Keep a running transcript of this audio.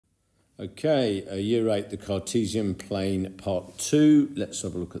Okay, Year 8, the Cartesian plane, part 2. Let's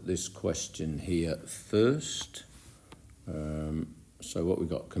have a look at this question here first. So what we've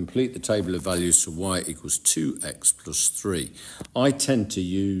got, complete the table of values for y equals 2x plus 3. I tend to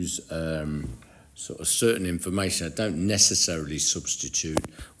use sort of certain information. I don't necessarily substitute.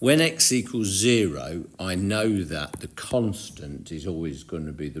 When x equals 0, I know that the constant is always going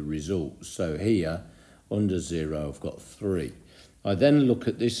to be the result. So here, under 0, I've got 3. I then look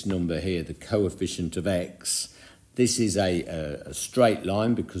at this number here, the coefficient of x. This is a straight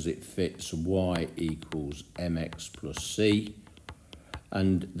line because it fits y equals mx plus c.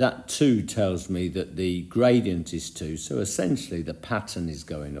 And that 2 tells me that the gradient is 2. So essentially the pattern is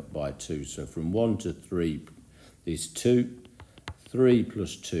going up by 2. So from 1 to 3 is 2. 3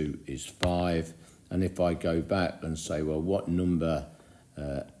 plus 2 is 5. And if I go back and say, well, what number,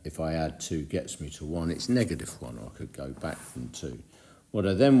 if I add 2, gets me to 1, it's -1. I could go back from 2. What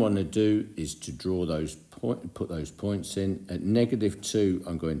I then want to do is to draw those put those points in. At -2,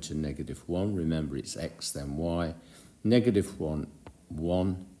 I'm going to -1. Remember, it's x, then y. -1,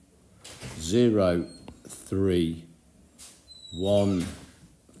 1, 0, 3, 1,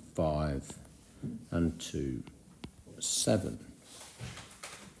 5, and 2, 7.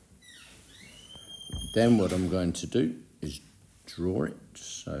 Then what I'm going to do is draw it.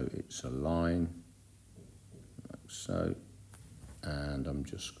 So it's a line, like so. And I'm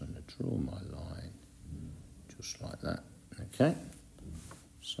just going to draw my line, just like that. Okay?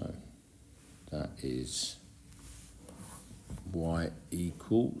 So that is y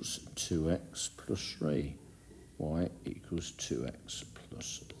equals 2x plus 3. Y equals 2x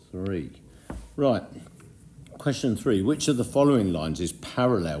plus 3. Right. Question 3. Which of the following lines is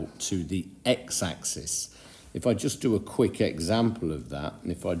parallel to the x-axis? If I just do a quick example of that,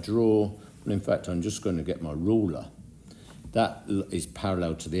 and if I draw, well, in fact, I'm just going to get my ruler. That is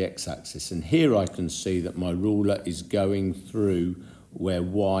parallel to the x-axis. And here I can see that my ruler is going through where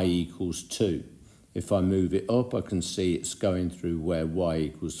y equals 2. If I move it up, I can see it's going through where y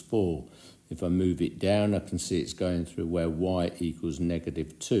equals 4. If I move it down, I can see it's going through where y equals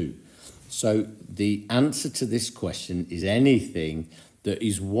 -2. So the answer to this question is anything that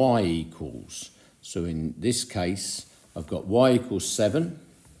is y equals. So in this case, I've got y equals 7.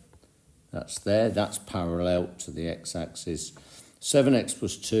 That's there. That's parallel to the x-axis. 7x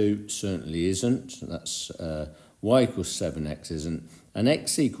plus 2 certainly isn't. That's y equals 7x isn't. And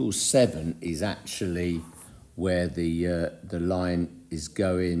x equals 7 is actually where the line is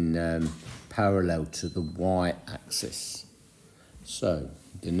going parallel to the y-axis. So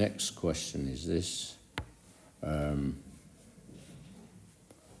the next question is this.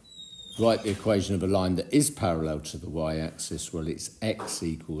 Write the equation of a line that is parallel to the y-axis. Well, it's x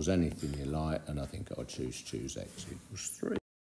equals anything you like, and I think I'll choose x equals 3.